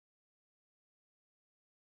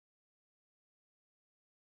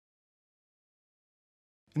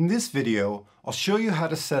In this video, I'll show you how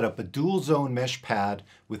to set up a dual zone mesh pad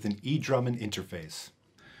with an eDRUMin interface.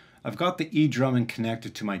 I've got the eDRUMin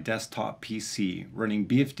connected to my desktop PC running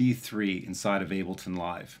BFD3 inside of Ableton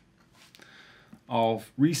Live. I'll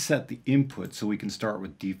reset the input so we can start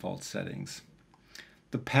with default settings.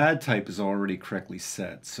 The pad type is already correctly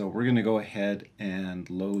set, so we're going to go ahead and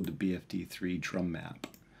load the BFD3 drum map.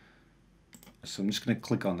 So I'm just going to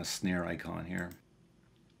click on the snare icon here.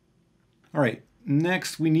 Alright,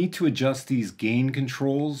 next we need to adjust these gain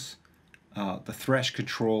controls, the thresh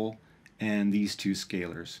control, and these two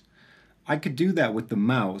scalars. I could do that with the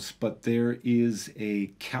mouse, but there is a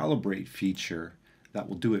calibrate feature that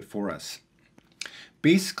will do it for us.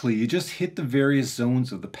 Basically, you just hit the various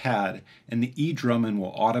zones of the pad and the eDRUMin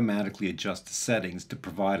will automatically adjust the settings to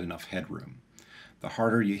provide enough headroom. The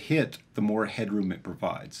harder you hit, the more headroom it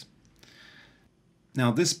provides.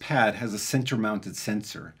 Now this pad has a center mounted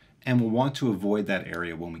sensor and we'll want to avoid that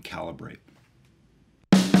area when we calibrate.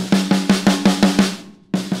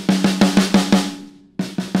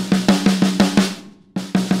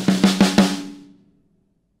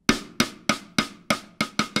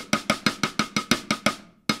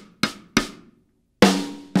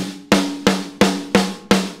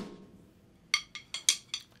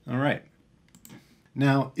 All right.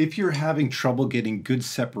 Now, if you're having trouble getting good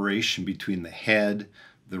separation between the head,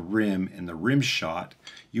 the rim, and the Rimshot,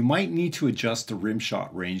 you might need to adjust the Rimshot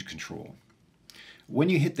range control. When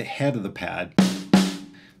you hit the head of the pad,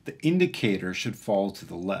 the indicator should fall to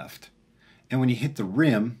the left. And when you hit the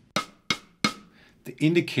rim, the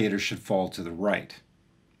indicator should fall to the right.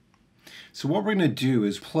 So what we're going to do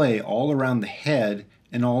is play all around the head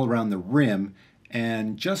and all around the rim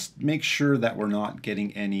and just make sure that we're not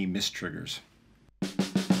getting any mistriggers.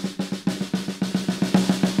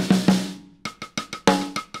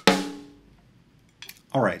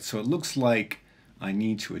 All right, so it looks like I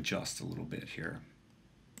need to adjust a little bit here.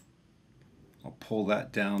 I'll pull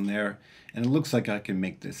that down there, and it looks like I can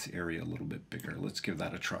make this area a little bit bigger. Let's give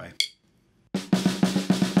that a try.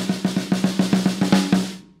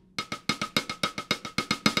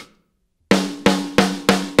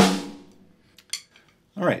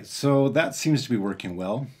 All right, so that seems to be working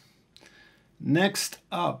well. Next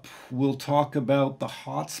up, we'll talk about the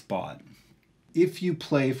hotspot. If you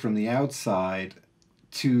play from the outside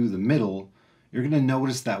to the middle, you're going to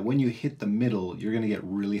notice that when you hit the middle, you're going to get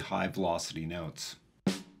really high velocity notes.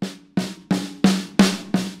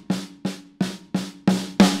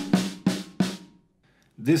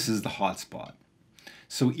 This is the hotspot.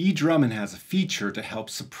 So eDRUMin has a feature to help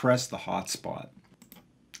suppress the hotspot.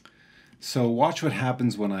 So watch what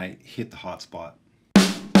happens when I hit the hotspot.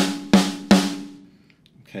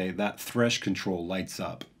 Okay, that thresh control lights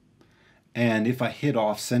up. And if I hit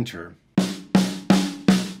off center,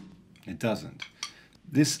 it doesn't.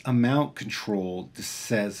 This amount control just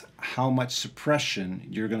says how much suppression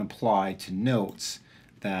you're going to apply to notes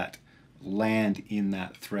that land in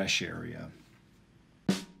that thresh area.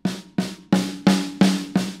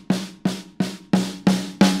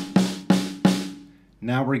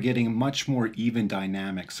 Now we're getting much more even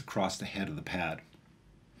dynamics across the head of the pad.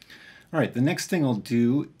 All right, the next thing I'll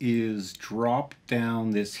do is drop down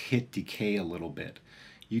this hit decay a little bit.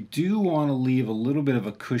 You do want to leave a little bit of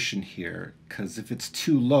a cushion here because if it's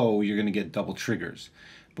too low, you're going to get double triggers.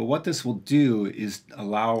 But what this will do is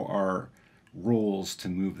allow our rolls to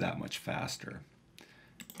move that much faster.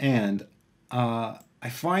 And I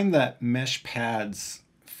find that mesh pads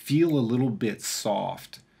feel a little bit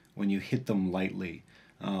soft when you hit them lightly.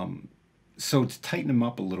 So to tighten them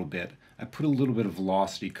up a little bit, I put a little bit of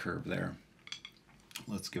velocity curve there.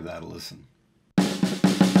 Let's give that a listen.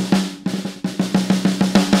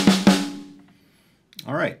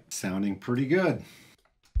 All right, sounding pretty good.